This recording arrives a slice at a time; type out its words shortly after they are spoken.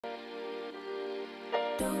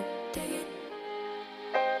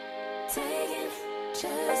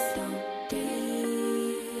Just don't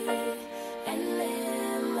be and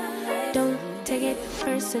live my life. Don't take it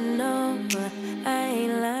personal, I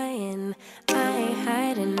ain't lying, I ain't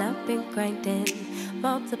hiding, I've been grinding,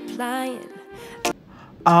 multiplying.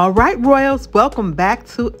 All right, Royals, welcome back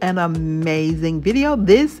to an amazing video.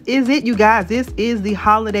 This is it, you guys. This is the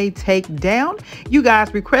holiday takedown. You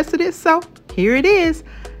guys requested it, so here it is.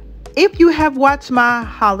 If you have watched my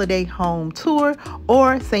holiday home tour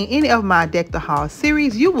or seen any of my Deck the Hall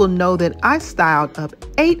series, you will know that I styled up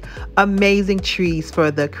 8 amazing trees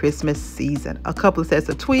for the Christmas season. A couple of sets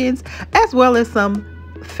of twins, as well as some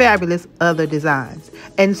fabulous other designs.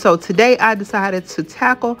 And so today I decided to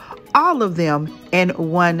tackle all of them in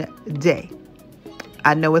one day.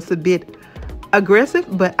 I know it's a bit aggressive,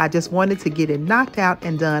 but I just wanted to get it knocked out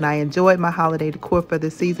and done. I enjoyed my holiday decor for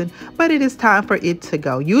this season, but it is time for it to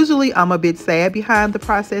go. Usually I'm a bit sad behind the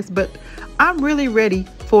process, but I'm really ready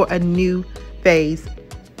for a new phase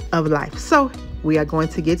of life. So we are going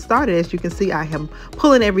to get started. As you can see, I am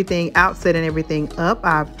pulling everything out, setting everything up.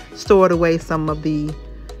 I've stored away some of the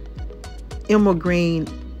emerald green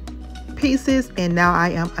pieces, and now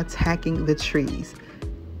I am attacking the trees.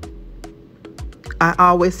 I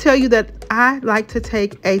always tell you that I like to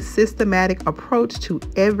take a systematic approach to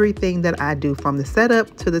everything that I do, from the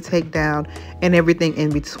setup to the takedown and everything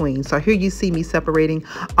in between. So here you see me separating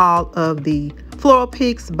all of the floral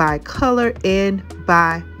picks by color and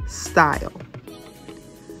by style.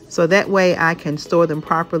 So that way I can store them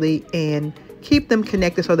properly and keep them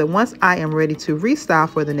connected, so that once I am ready to restyle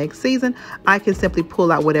for the next season, I can simply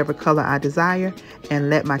pull out whatever color I desire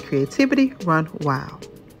and let my creativity run wild.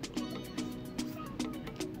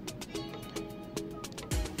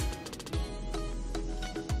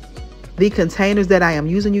 The containers that I am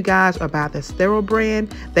using, you guys, are by the Sterile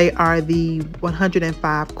brand. They are the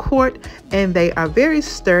 105 quart, and they are very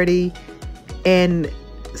sturdy and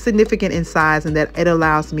significant in size, in that it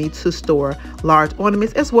allows me to store large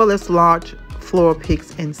ornaments as well as large floral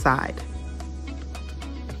picks inside.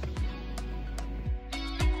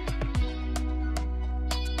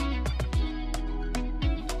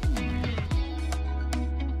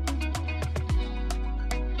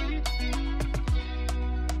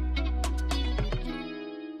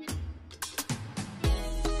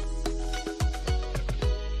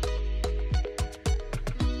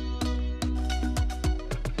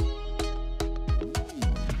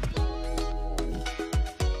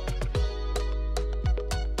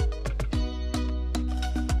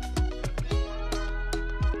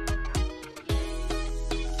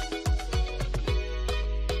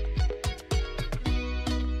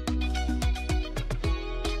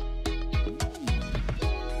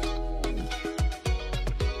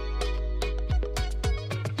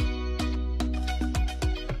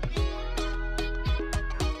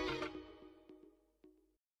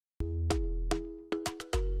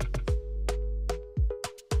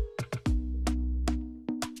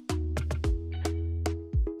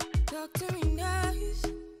 Talk to me nice,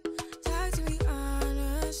 talk to me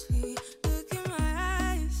honestly. Look in my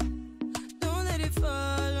eyes, don't let it fall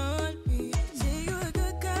on me. Say you're a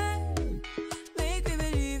good guy, make me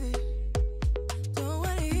believe it. Don't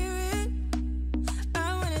wanna hear it,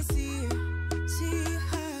 I wanna see it. See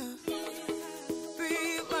how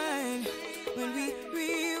rewind, when we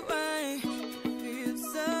rewind, feels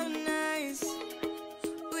so nice.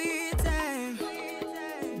 We time,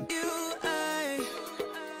 you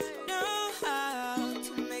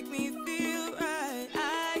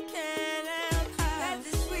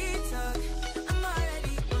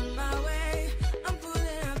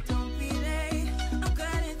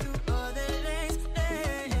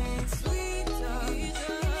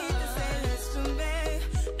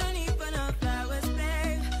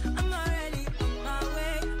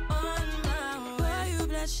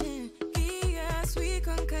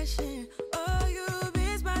oh, you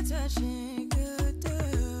miss my touching, good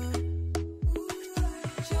girl.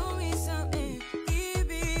 Show me something, give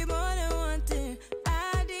me more than one thing.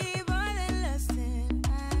 I need more than less than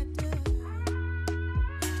I do.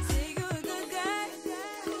 Say you're a good guy,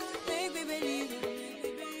 make me believe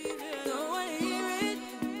it. Don't wanna hear it,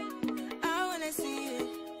 I wanna see it.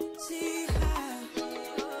 See how.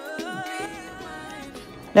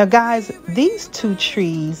 Now guys, these 2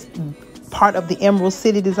 trees, part of the Emerald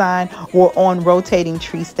City design, were on rotating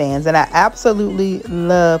tree stands, and I absolutely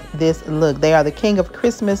love this look. They are the King of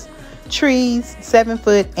Christmas trees, 7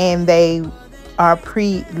 foot, and they are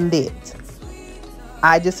pre-lit.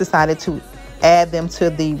 I just decided to add them to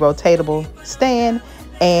the rotatable stand,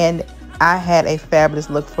 and I had a fabulous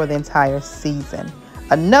look for the entire season.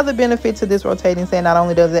 Another benefit to this rotating stand, not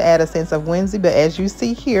only does it add a sense of whimsy, but as you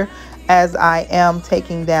see here, as I am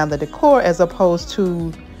taking down the decor, as opposed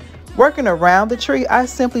to working around the tree. I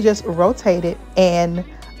simply just rotate it and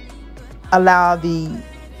allow the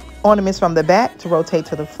ornaments from the back to rotate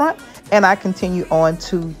to the front, and I continue on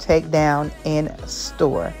to take down and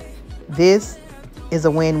store. This is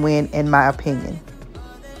a win-win in my opinion.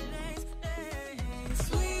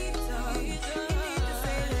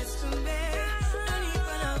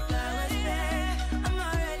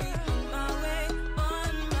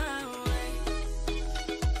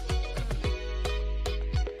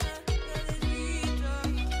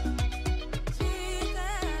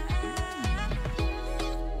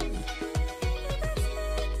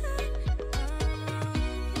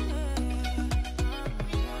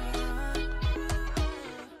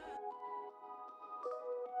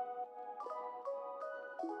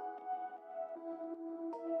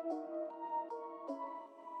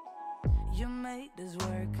 You made this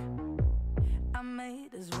work, I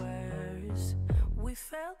made this worse. We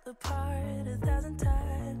fell apart 1,000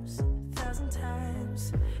 times, 1,000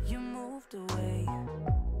 times. You moved away,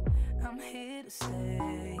 I'm here to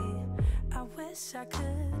stay. I wish I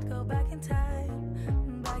could go back in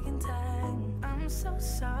time, back in time. I'm so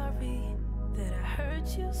sorry that I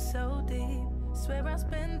hurt you so deep. Swear I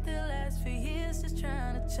spent the last few years just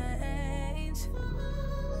trying to change.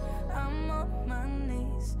 I'm on my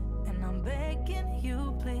knees and I'm begging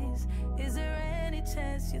you, please. Is there any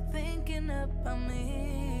chance you're thinking about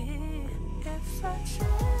me? If I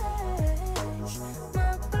change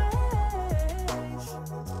my ways,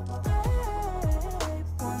 babe,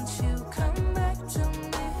 won't you come back to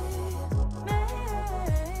me?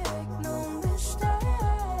 Make no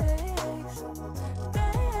mistakes,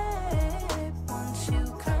 babe, won't you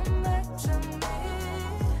come back to me?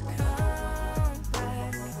 Come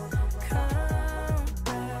back, come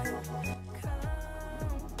back, come back.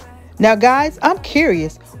 Now guys, I'm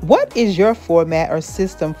curious, what is your format or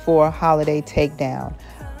system for holiday takedown?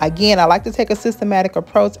 Again, I like to take a systematic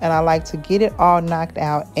approach and I like to get it all knocked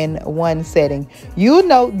out in one setting. You'll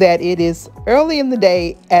note that it is early in the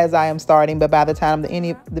day as I am starting, but by the time the end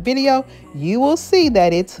of the video, you will see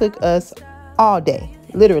that it took us all day,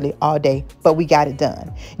 literally all day, but we got it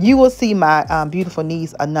done. You will see my beautiful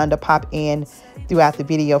niece Ananda pop in throughout the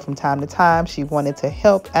video from time to time. She wanted to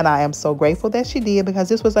help and I am so grateful that she did, because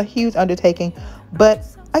this was a huge undertaking, but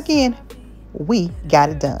again, we got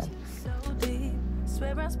it done.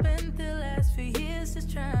 Swear I spent the last few years just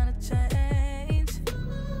trying to change.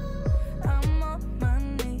 I'm on my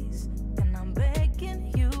knees and I'm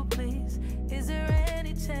begging you, please. Is there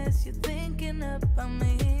any chance you're thinking about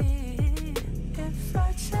me? If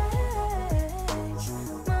I change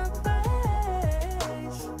my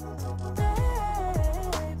ways,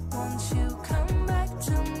 babe, won't you come back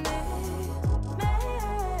to me?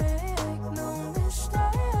 Make no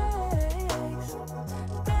mistakes,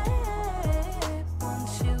 babe,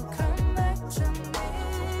 won't you come back to me?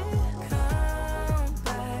 Come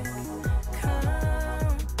back,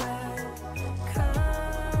 come back,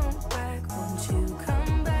 come back, won't you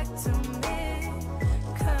come back to me?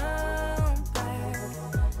 Come back,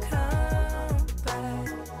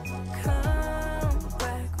 come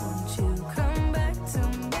back, won't you come back to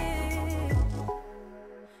me?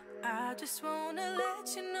 I just wanna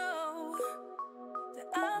let you know that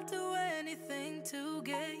I'll do anything to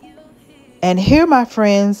get you here. And here, my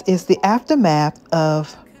friends, is the aftermath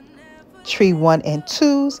of tree 1 and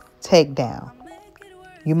 2's takedown.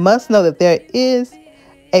 You must know that there is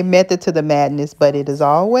a method to the madness, but it is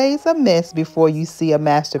always a mess before you see a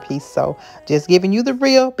masterpiece. So just giving you the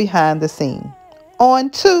real behind the scene. On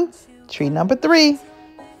to tree number 3.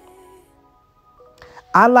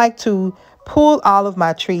 I like to pull all of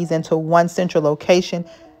my trees into one central location,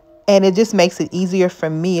 and it just makes it easier for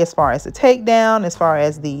me as far as the takedown, as far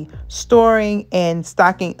as the storing and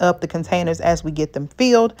stocking up the containers as we get them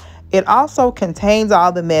filled. It also contains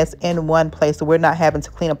all the mess in one place, so we're not having to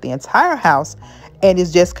clean up the entire house, and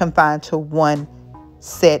it's just confined to one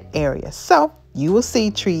set area. So you will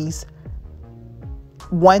see trees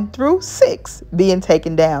 1 through 6 being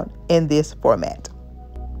taken down in this format.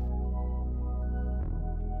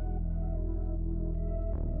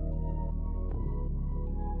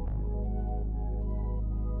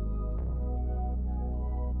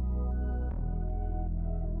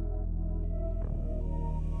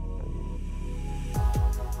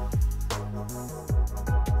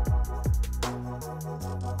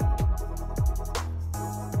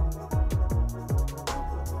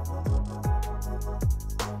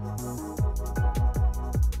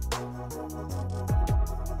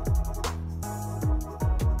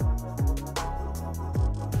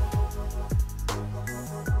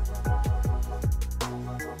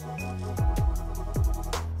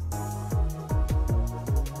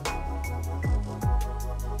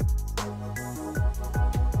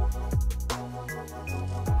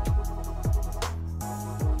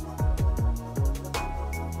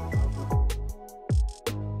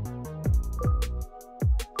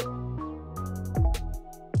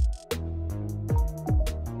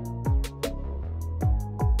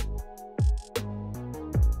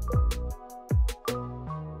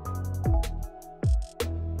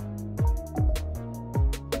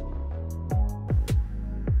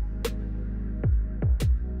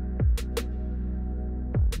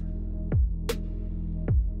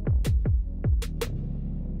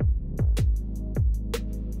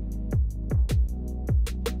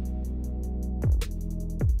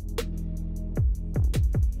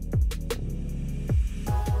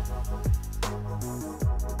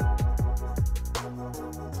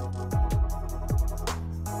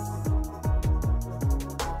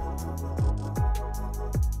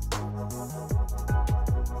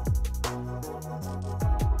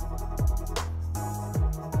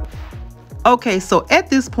 Okay, so at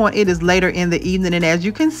this point, it is later in the evening, and as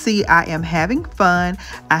you can see, I am having fun.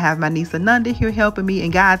 I have my niece Ananda here helping me,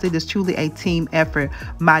 and guys, it is truly a team effort.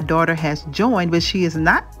 My daughter has joined, but she is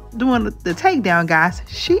not doing the takedown, guys.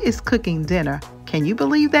 She is cooking dinner. Can you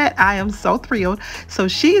believe that? I am so thrilled. So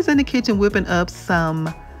she is in the kitchen whipping up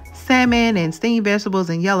some salmon and steamed vegetables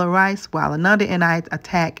and yellow rice, while Ananda and I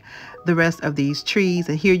attack the rest of these trees.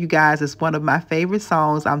 And here, you guys, is one of my favorite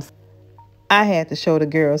songs. I had to show the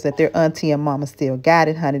girls that their auntie and mama still got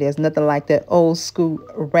it, honey. There's nothing like that old school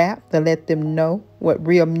rap to let them know what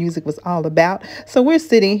real music was all about. So we're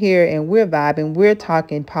sitting here and we're vibing. We're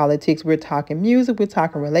talking politics. We're talking music. We're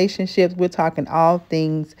talking relationships. We're talking all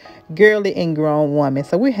things girly and grown woman.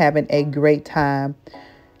 So we're having a great time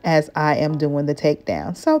as I am doing the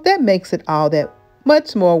takedown. So that makes it all that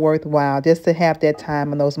much more worthwhile just to have that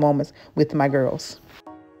time and those moments with my girls.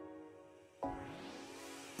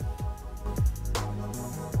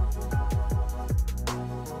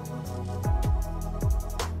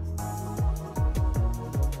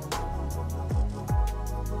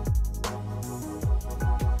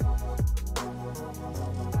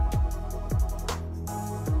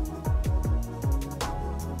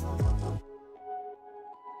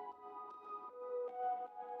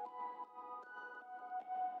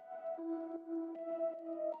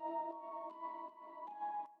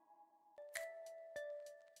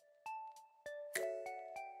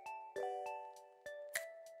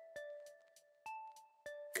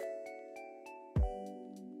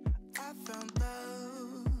 I found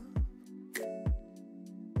love,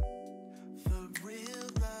 the real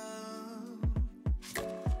love.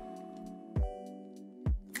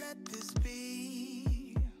 Let this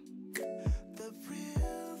be the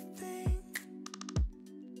real thing.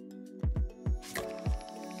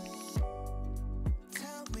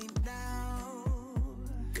 Tell me now,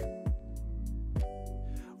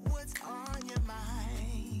 what's on your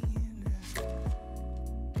mind?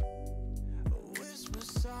 Whisper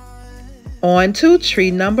soft. On to tree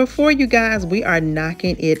number 4, you guys. We are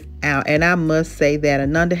knocking it out, and I must say that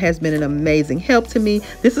Ananda has been an amazing help to me.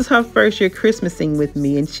 This is her first year Christmasing with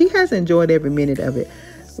me, and she has enjoyed every minute of it,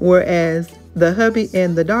 whereas the hubby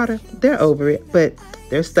and the daughter, they're over it, but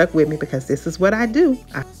they're stuck with me because this is what I do.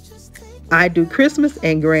 I do Christmas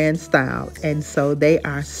and grand style, and so they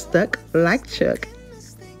are stuck like Chuck.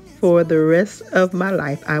 For the rest of my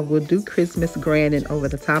life, I will do Christmas grand and over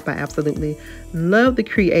the top. I absolutely love the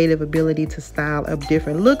creative ability to style up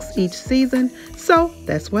different looks each season. So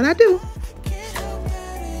that's what I do.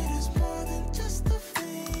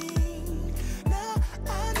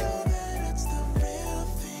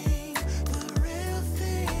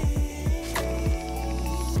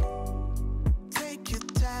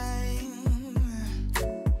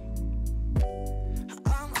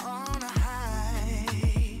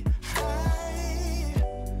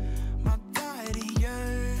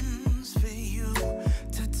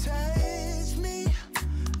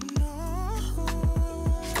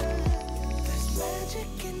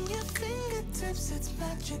 It's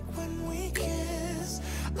magic when we kiss.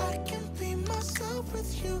 I can be myself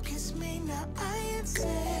with you. Kiss me now, I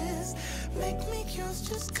insist. Make me yours,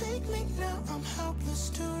 just take me now. I'm helpless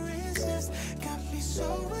to resist. Got me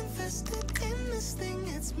so invested in this thing.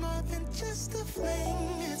 It's more than just a fling.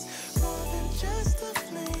 It's more than just a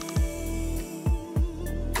fling.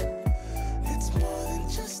 It's more than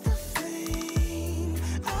just a fling.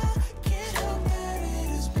 I can't help that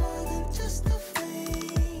it is more than just a fling.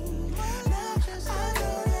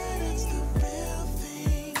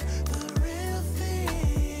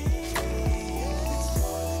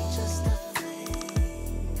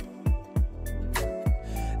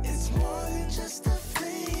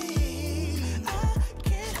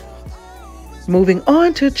 Moving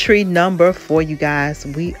on to tree number 4, you guys.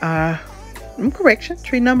 We are,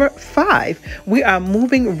 tree number 5. We are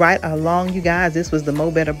moving right along, you guys. This was the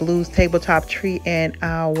Mo Better Blues tabletop tree in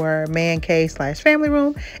our man cave / family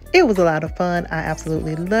room. It was a lot of fun. I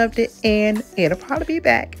absolutely loved it, and it'll probably be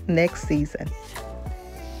back next season.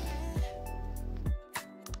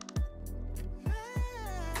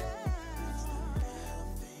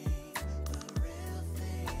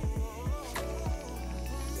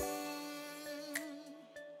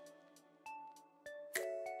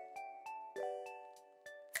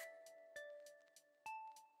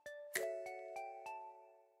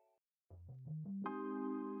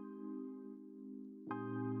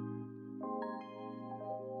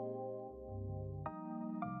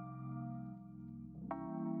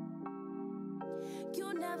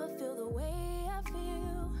 You'll never feel the way I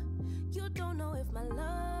feel. You don't know if my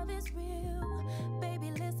love is real.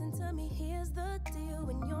 Baby, listen to me, here's the deal.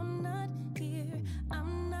 When you're not here,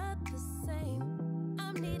 I'm not the same.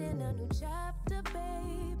 I'm needing a new chapter,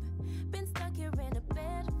 babe. Been stuck here in a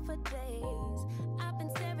bed for days. I've been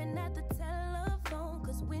staring at the telephone,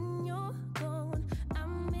 cause when you're gone, I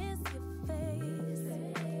miss your face.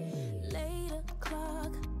 Late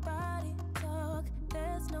o'clock, body talk.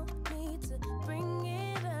 There's no need to bring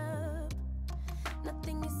it up.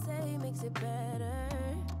 Nothing you say makes it better.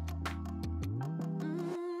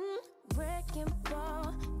 Wrecking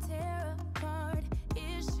ball, tear apart.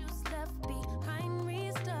 Issues left behind,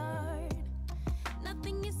 restart.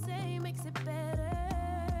 Nothing you say makes it better.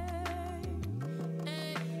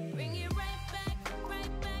 Ay, bring it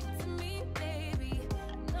right back to me, baby.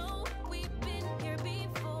 No, we've been here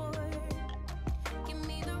before. Give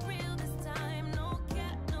me the real this time. No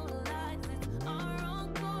cap, no lies. It's our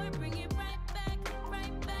encore. Bring it right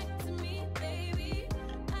back to me, baby.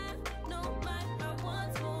 I know my heart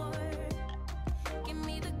wants more. Give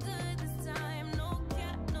me the good this time. No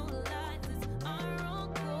cap, no lies. It's our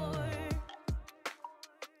encore.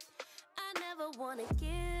 I never wanna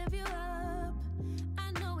give you up.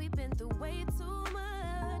 I know we've been through way too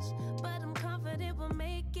much, but I'm confident we'll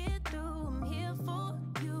make it through. I'm here for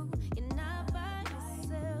you. You're not by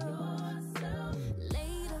yourself.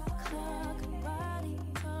 Late o'clock, body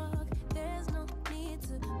talk. There's no need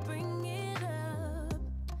to bring it up.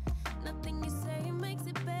 Nothing you say makes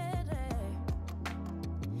it better.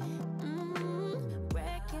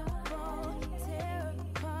 Wrecking ball, tear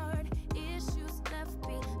apart. Issues left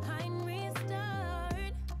behind,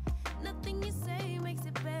 restart. Nothing you say makes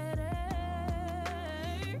it better.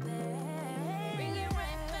 Bring it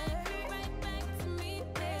right back to me,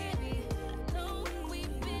 baby. No,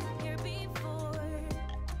 we've been here before.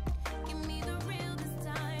 Give me the real this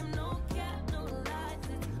time. No cap, no lies.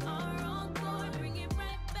 It's our encore. Bring it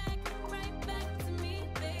right back to me,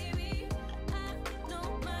 baby. I know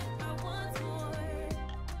my heart wants more.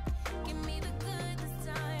 Give me the good this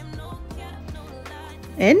time. No cap, no lies.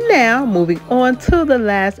 And now, moving on to the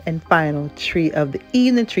last and final tree of the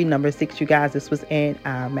evening, tree number 6, you guys. This was in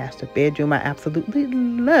our master bedroom. I absolutely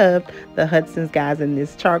loved the Hudson's, guys, in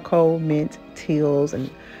this charcoal, mint, teals, and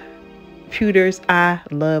pewters. I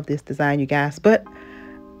love this design, you guys, but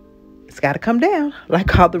it's got to come down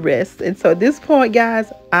like all the rest. And so at this point,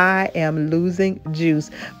 guys, I am losing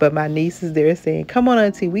juice, but my niece is there saying, come on,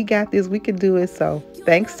 auntie, we got this, we can do it. So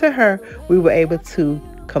thanks to her, we were able to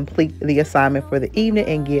complete the assignment for the evening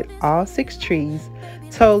and get all 6 trees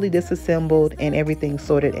totally disassembled and everything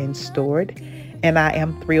sorted and stored, and I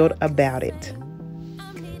am thrilled about it.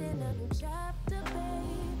 I'm needing a new chapter,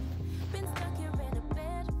 babe. Been stuck here in a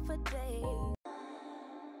bed for days.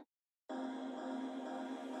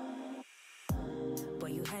 Boy,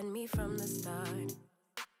 you had me from the start.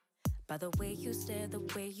 By the way you stared, the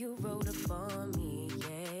way you wrote upon me,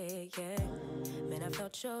 yeah. Man, I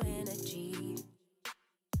felt your energy.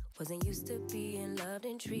 Wasn't used to being loved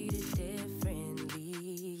and treated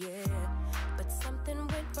differently, yeah. But something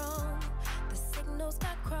went wrong, the signals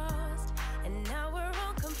got crossed, and now we're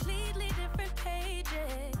on completely different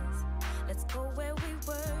pages. Let's go where we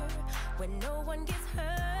were, where no one gets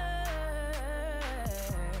hurt.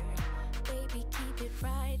 Baby, keep it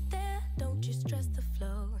right there, don't you stress the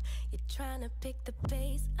flow. You're trying to pick the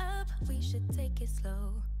pace up, we should take it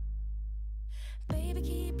slow. Baby,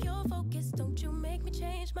 keep your focus, don't you make me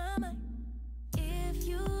change my mind. If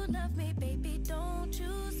you love me, baby, don't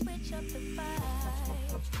you switch up the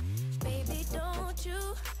vibe. Baby, don't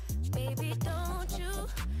you, baby, don't you,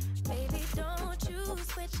 baby, don't you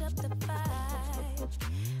switch up the vibe.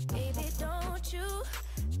 Baby, don't you,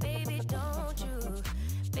 baby, don't you,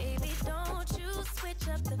 baby, don't you switch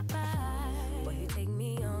up the vibe. Boy, you take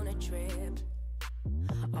me on a trip.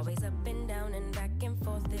 Always up and down and back and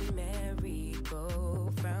forth in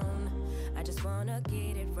merry-go-round. I just wanna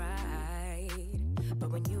get it right, but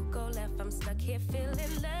when you go left, I'm stuck here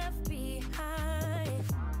feeling left behind.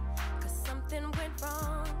 Cause something went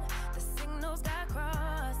wrong, the signals got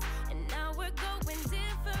crossed, and now we're going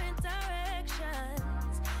different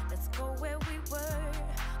directions. Let's go where we were,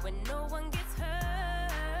 when no one gets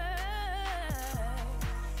hurt.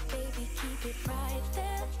 Baby, keep it right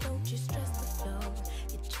there, don't you stress the flow.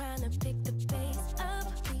 You're trying to pick the pace up,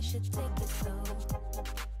 we should take it slow.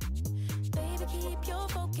 Baby, keep your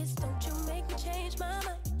focus, don't you make me change my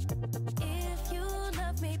mind. If you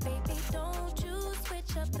love me, baby, don't you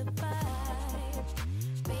switch up the vibe.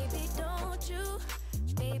 Baby, don't you,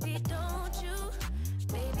 baby, don't you,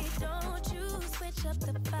 baby, don't you switch up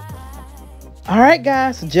the vibe. All right,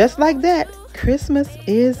 guys, just like that, Christmas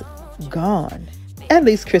is gone. And at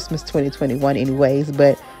least Christmas 2021 anyways,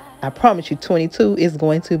 but I promise you 22 is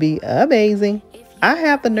going to be amazing. I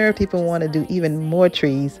have the nerve to even want to do even more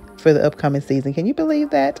trees for the upcoming season. Can you believe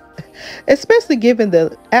that? Especially given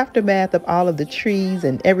the aftermath of all of the trees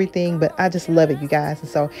and everything, but I just love it, you guys. And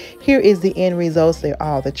so here is the end results. There,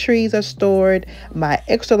 all the trees are stored. My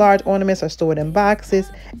extra large ornaments are stored in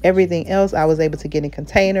boxes. Everything else I was able to get in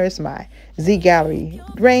containers. My Z Gallery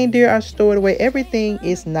reindeer are stored away. Everything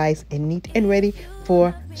is nice and neat and ready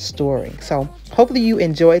for storing. So hopefully you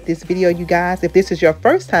enjoyed this video, you guys. If this is your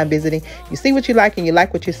first time visiting, you see what you like and you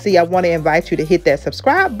like what you see, I want to invite you to hit that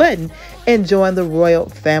subscribe button and join the Royal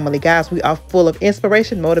family. Guys, we are full of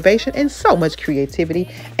inspiration, motivation, and so much creativity.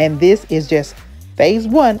 And this is just phase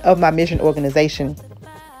 1 of my mission organization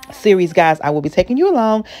series, guys. I will be taking you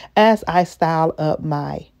along as I style up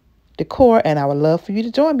my decor, and I would love for you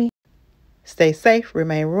to join me. Stay safe,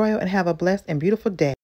 remain royal, and have a blessed and beautiful day.